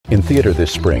In theater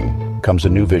this spring comes a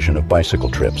new vision of bicycle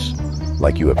trips,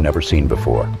 like you have never seen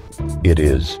before. It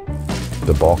is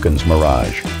The Balkans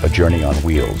Mirage, a journey on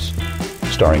wheels,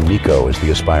 starring Nico as the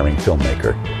aspiring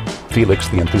filmmaker, Felix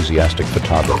the enthusiastic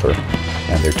photographer,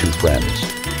 and their two friends,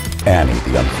 Annie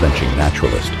the unflinching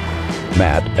naturalist,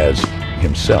 Matt as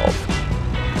himself,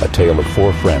 a tale of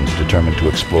four friends determined to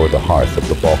explore the hearth of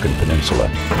the Balkan Peninsula.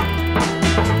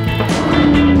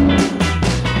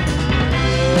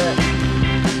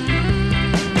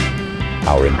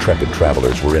 Our intrepid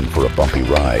travelers were in for a bumpy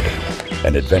ride,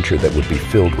 an adventure that would be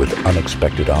filled with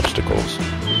unexpected obstacles.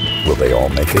 Will they all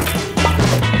make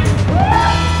it?